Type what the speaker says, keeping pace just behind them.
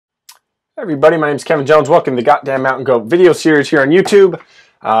Hey everybody, my name is Kevin Jones. Welcome to the Goddamn Mountain Goat video series here on YouTube.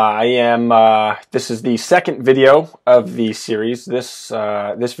 This is the second video of the series. This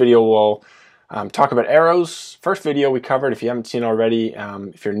video will talk about arrows. First video we covered, if you haven't seen already,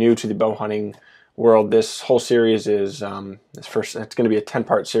 if you're new to the bow hunting world, this whole series is, it's going to be a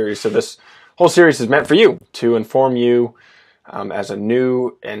 10-part series. So this whole series is meant for you, to inform you as a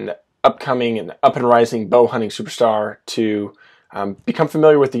new and upcoming and up and rising bow hunting superstar to become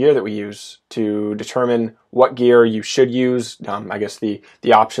familiar with the gear that we use, to determine what gear you should use, I guess the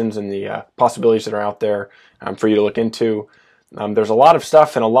options and the possibilities that are out there for you to look into. There's a lot of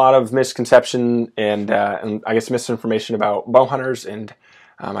stuff and a lot of misconception and I guess misinformation about bow hunters and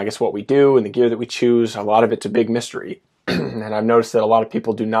I guess what we do and the gear that we choose. A lot of it's a big mystery. And I've noticed that a lot of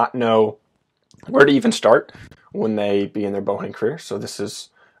people do not know where to even start when they begin their bow hunting career. So this is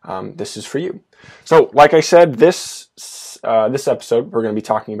for you. So like I said, this episode we're going to be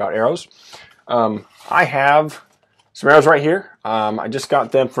talking about arrows. I have some arrows right here. I just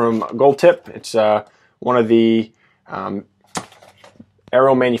got them from Gold Tip. It's one of the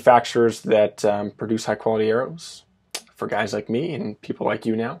arrow manufacturers that produce high quality arrows for guys like me and people like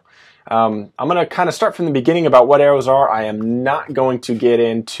you now. I'm going to kind of start from the beginning about what arrows are. I am not going to get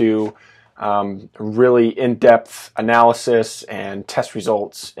into really in-depth analysis and test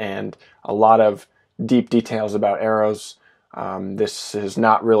results and a lot of deep details about arrows. This is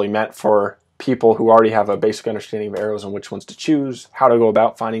not really meant for people who already have a basic understanding of arrows and which ones to choose, how to go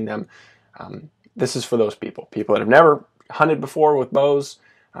about finding them. This is for those people that have never hunted before with bows,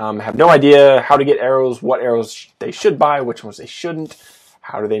 have no idea how to get arrows, what arrows they should buy, which ones they shouldn't.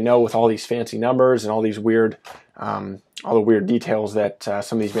 How do they know with all these fancy numbers and all these weird, all the weird details that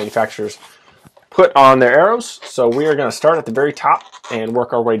some of these manufacturers put on their arrows? So we are going to start at the very top and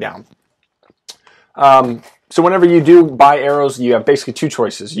work our way down. So whenever you do buy arrows, you have basically two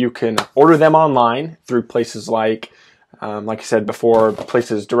choices. You can order them online through places like I said before,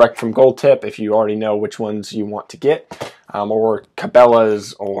 places direct from Gold Tip if you already know which ones you want to get, or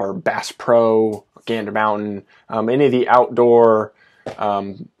Cabela's or Bass Pro, Gander Mountain, any of the outdoor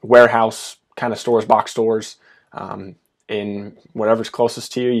warehouse kind of stores, box stores, in whatever's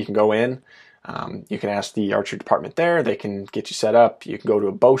closest to you. You can go in. You can ask the archery department there. They can get you set up. You can go to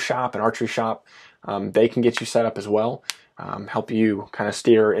a bow shop, an archery shop. They can get you set up as well, help you kind of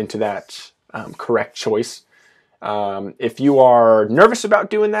steer into that correct choice. If you are nervous about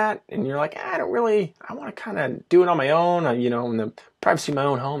doing that and you're like, I want to kind of do it on my own, in the privacy of my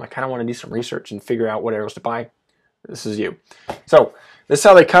own home, I kind of want to do some research and figure out what arrows to buy, this is you. So this is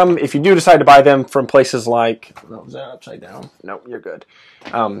how they come. If you do decide to buy them from places like, oh, was that upside down? No, you're good.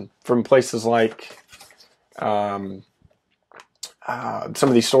 From places like some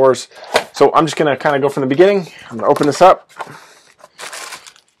of these stores. So I'm just going to kind of go from the beginning. I'm going to open this up.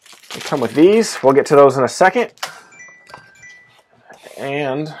 They come with these. We'll get to those in a second.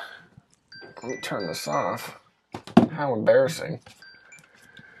 And let me turn this off. How embarrassing.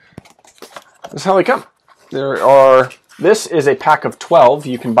 This is how they come. This is a pack of 12.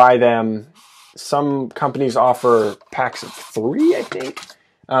 You can buy them. Some companies offer packs of 3, I think.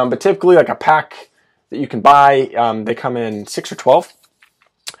 But typically like a pack that you can buy, they come in 6 or 12.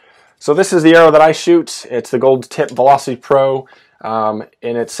 So this is the arrow that I shoot. It's the Gold Tip Velocity Pro. And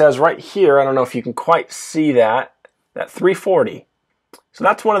it says right here, I don't know if you can quite see that 340. So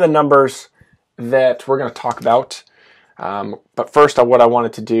that's one of the numbers that we're going to talk about. But first, what I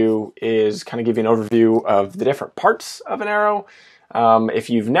wanted to do is kind of give you an overview of the different parts of an arrow. If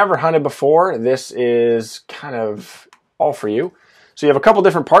you've never hunted before, this is kind of all for you. So you have a couple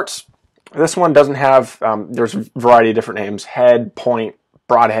different parts. This one doesn't have, there's a variety of different names: head, point,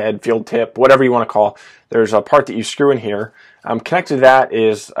 broadhead, field tip, whatever you want to call. There's a part that you screw in here. Connected to that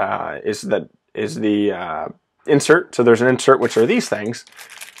is the insert. So there's an insert, which are these things,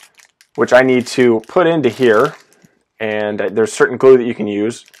 which I need to put into here, and there's certain glue that you can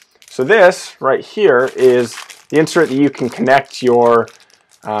use. So this right here is the insert that you can connect your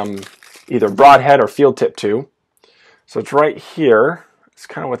either broadhead or field tip to. So it's right here. It's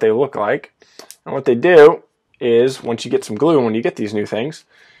kind of what they look like. And what they do is, once you get some glue, when you get these new things,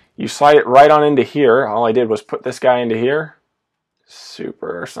 you slide it right on into here. All I did was put this guy into here.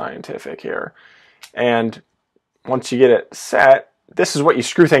 Super scientific here. And once you get it set, this is what you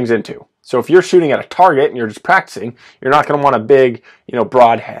screw things into. So if you're shooting at a target and you're just practicing, you're not going to want a big,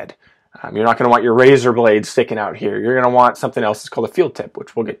 broadhead. You're not going to want your razor blade sticking out here. You're going to want something else that's called a field tip,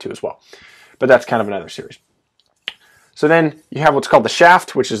 which we'll get to as well. But that's kind of another series. So then you have what's called the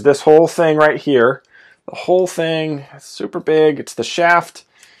shaft, which is this whole thing right here. The whole thing, super big. It's the shaft.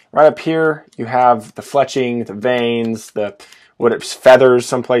 Right up here, you have the fletching, the vanes, what it's feathers.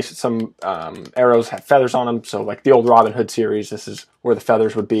 Some arrows have feathers on them. So like the old Robin Hood series, this is where the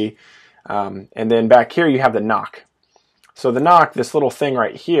feathers would be. And then back here you have the nock. So the nock, this little thing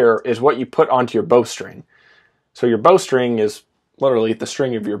right here, is what you put onto your bowstring. So your bowstring is literally the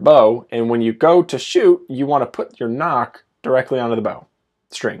string of your bow, and when you go to shoot, you want to put your nock directly onto the bow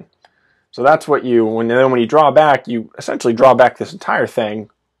string. So that's what you, when you draw back, you essentially draw back this entire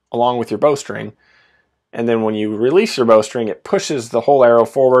thing along with your bowstring, and then when you release your bowstring, it pushes the whole arrow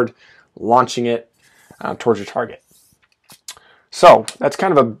forward, launching it towards your target. So that's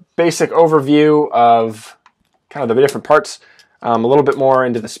kind of a basic overview of kind of the different parts. A little bit more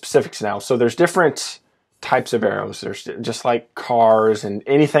into the specifics now. So there's different types of arrows. There's just like cars and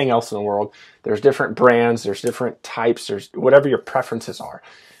anything else in the world. There's different brands. There's different types. There's whatever your preferences are.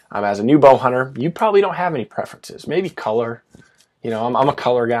 As a new bow hunter, you probably don't have any preferences. Maybe color. You know, I'm a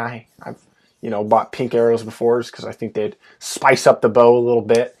color guy. I've bought pink arrows before because I think they'd spice up the bow a little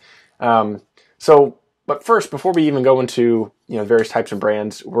bit. But first, before we even go into various types of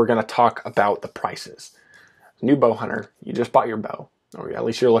brands, we're going to talk about the prices. New bow hunter, you just bought your bow, or at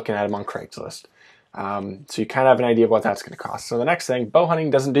least you're looking at them on Craigslist. So you kind of have an idea of what that's going to cost. So the next thing, bow hunting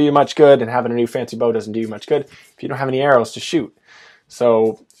doesn't do you much good, and having a new fancy bow doesn't do you much good if you don't have any arrows to shoot.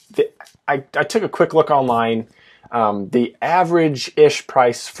 So I took a quick look online. The average-ish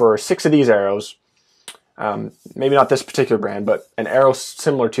price for 6 of these arrows, maybe not this particular brand, but an arrow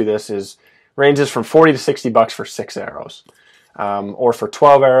similar to this ranges from $40 to $60 for 6 arrows. Or for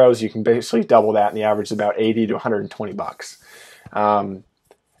 12 arrows, you can basically double that, and the average is about $80 to $120.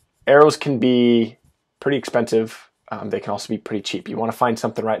 Arrows can be pretty expensive. They can also be pretty cheap. You want to find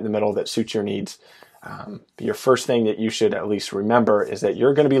something right in the middle that suits your needs. Your first thing that you should at least remember is that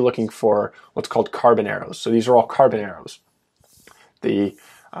you're going to be looking for what's called carbon arrows. So these are all carbon arrows.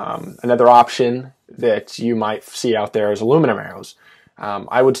 Another option that you might see out there is aluminum arrows.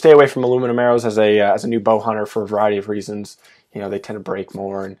 I would stay away from aluminum arrows as a new bow hunter for a variety of reasons. They tend to break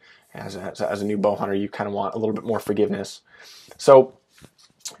more, and as a new bow hunter, you kind of want a little bit more forgiveness. So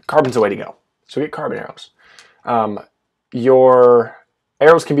carbon's the way to go. So get carbon arrows. Your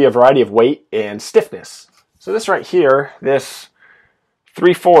arrows can be a variety of weight and stiffness. So this right here, this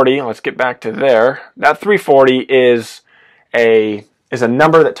 340, let's get back to there. That 340 is a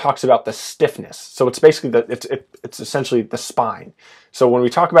number that talks about the stiffness. So it's basically it's essentially the spine. So when we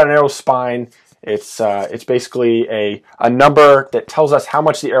talk about an arrow's spine, it's basically a number that tells us how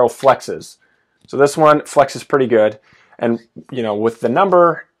much the arrow flexes. So this one flexes pretty good, and with the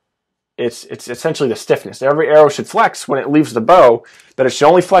number, it's essentially the stiffness. Every arrow should flex when it leaves the bow, but it should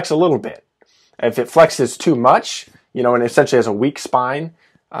only flex a little bit. If it flexes too much, and essentially has a weak spine,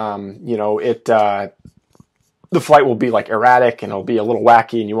 the flight will be like erratic and it'll be a little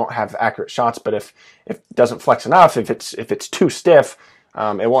wacky and you won't have accurate shots. But if it doesn't flex enough, if it's too stiff,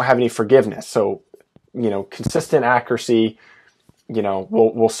 it won't have any forgiveness. So, consistent accuracy,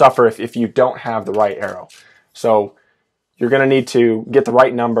 will suffer if you don't have the right arrow. So you're going to need to get the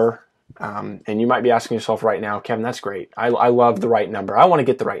right number. And you might be asking yourself right now, Kevin, that's great. I love the right number. I want to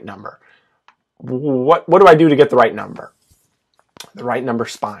get the right number. What do I do to get the right number? The right number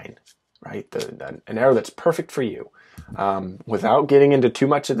spine, right? An arrow that's perfect for you, without getting into too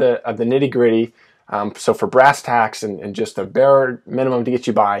much of the nitty gritty. So for brass tacks and just a bare minimum to get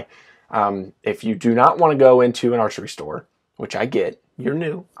you by, if you do not want to go into an archery store, which I get, you're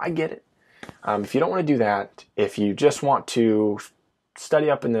new, I get it. If you don't want to do that, if you just want to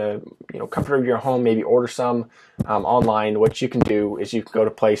study up in the comfort of your home, maybe order some online, what you can do is you can go to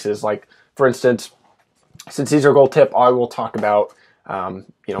places like, for instance, since these are Gold Tip, I will talk about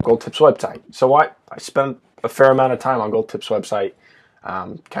Gold Tip's website. So I spent a fair amount of time on Gold Tip's website,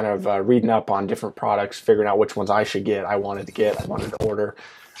 kind of reading up on different products, figuring out which ones I should get, I wanted to order.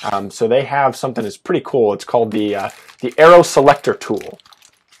 So they have something that's pretty cool. It's called the Arrow Selector Tool,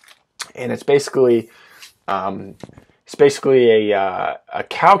 and it's basically a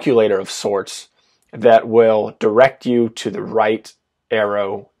calculator of sorts that will direct you to the right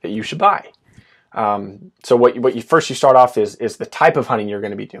arrow that you should buy. So what you start off is the type of hunting you're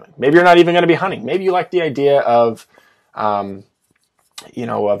going to be doing. Maybe you're not even going to be hunting. Maybe you like the idea of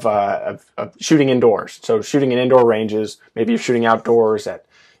shooting indoors. So shooting in indoor ranges. Maybe you're shooting outdoors at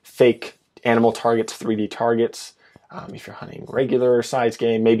fake animal targets, 3D targets. If you're hunting regular size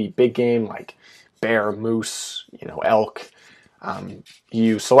game, maybe big game like bear, moose, elk.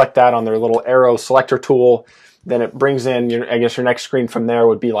 You select that on their little arrow selector tool. Then it brings in, I guess your next screen from there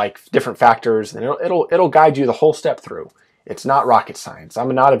would be like different factors, and it'll guide you the whole step through. It's not rocket science.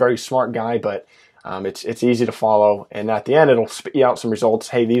 I'm not a very smart guy, but it's easy to follow. And at the end, it'll spit you out some results.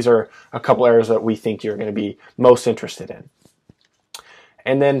 Hey, these are a couple arrows that we think you're going to be most interested in.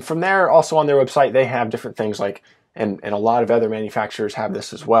 And then from there, also on their website, they have different things like, and a lot of other manufacturers have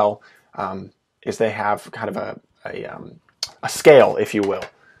this as well, is they have kind of a scale, if you will.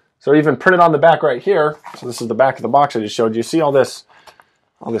 So even printed on the back right here, so this is the back of the box I just showed you. See all this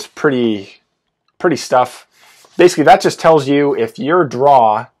pretty stuff. Basically, that just tells you if your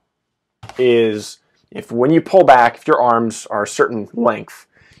draw is, if when you pull back, if your arms are a certain length,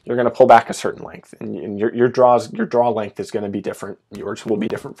 you're going to pull back a certain length, and your draw length is going to be different. Yours will be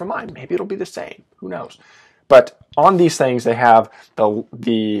different from mine. Maybe it'll be the same. Who knows? But on these things, they have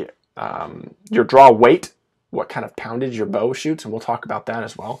your draw weight, what kind of poundage your bow shoots, and we'll talk about that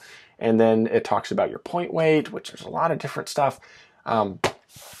as well. And then it talks about your point weight, which there's a lot of different stuff.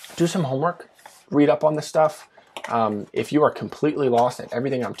 Do some homework, read up on this stuff. If you are completely lost at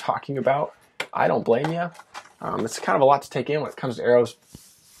everything I'm talking about, I don't blame you. It's kind of a lot to take in when it comes to arrows.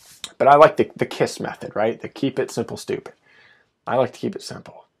 But I like the KISS method, right? The keep it simple, stupid. I like to keep it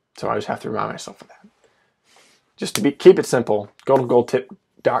simple. So I just have to remind myself of that. Just to keep it simple, go to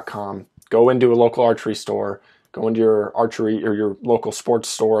goldtip.com, go into a local archery store, go into your archery or your local sports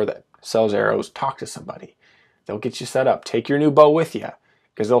store that sells arrows, talk to somebody. They'll get you set up. Take your new bow with you,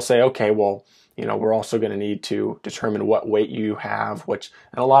 because they'll say, okay, well, you know, we're also going to need to determine what weight you have, and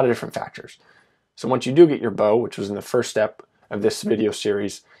a lot of different factors. So once you do get your bow, which was in the first step of this video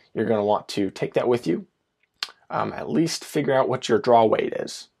series, you're going to want to take that with you. At least figure out what your draw weight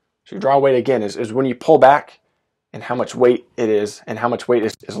is. So your draw weight, again, is when you pull back and how much weight it is and how much weight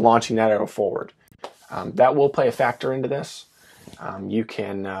is launching that arrow forward. That will play a factor into this. You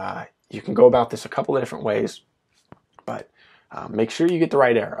can go about this a couple of different ways, but make sure you get the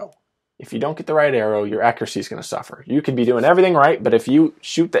right arrow. If you don't get the right arrow, your accuracy is going to suffer. You could be doing everything right, but if you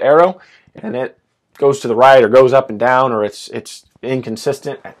shoot the arrow and it goes to the right or goes up and down, or it's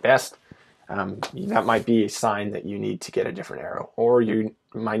inconsistent at best, that might be a sign that you need to get a different arrow, or you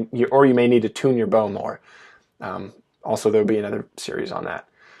may need to tune your bow more. Also, there'll be another series on that.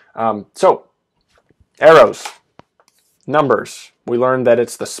 So, arrows, numbers. We learned that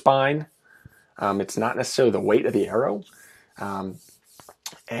it's the spine. It's not necessarily the weight of the arrow.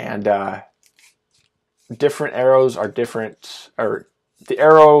 Different arrows are different, or the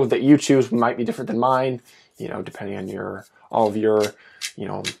arrow that you choose might be different than mine, you know, depending on all of your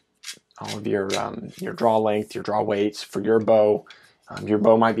draw length, your draw weights for your bow. Your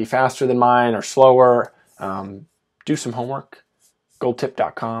bow might be faster than mine or slower. Do some homework.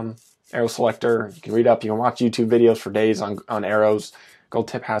 Goldtip.com, arrow selector. You can read up. You can watch YouTube videos for days on arrows.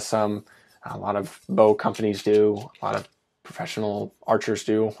 Goldtip has some. A lot of bow companies do. A lot of professional archers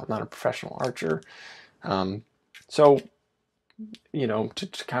do. I'm not a professional archer. So, you know,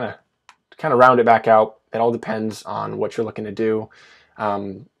 to kind of round it back out, it all depends on what you're looking to do.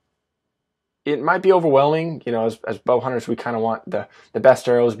 It might be overwhelming, you know, as bow hunters, we kind of want the best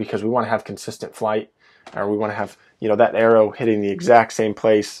arrows because we want to have consistent flight, or we want to have, you know, that arrow hitting the exact same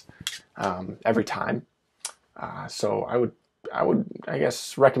place every time. So I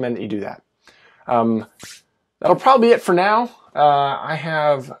guess recommend that you do that. That'll probably be it for now. I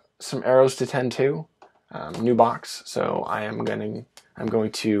have some arrows to tend to, new box, so I'm going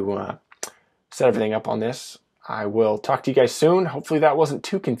to set everything up on this. I will talk to you guys soon. Hopefully that wasn't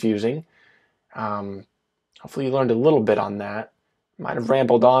too confusing. Hopefully you learned a little bit on that. Might have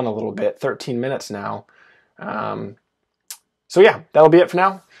rambled on a little bit, 13 minutes now. So yeah, that'll be it for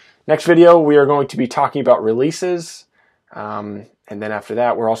now. Next video, we are going to be talking about releases. And then after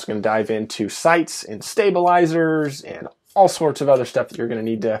that, we're also going to dive into sights and stabilizers and all sorts of other stuff that you're going to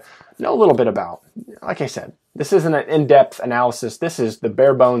need to know a little bit about. Like I said, this isn't an in-depth analysis. This is the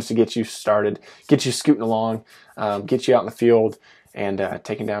bare bones to get you started, get you scooting along, get you out in the field and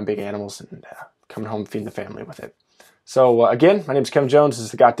taking down big animals and coming home and feeding the family with it. So again, my name is Kevin Jones. This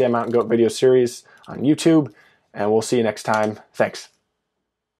is the Goddamn Mountain Goat video series on YouTube, and we'll see you next time. Thanks.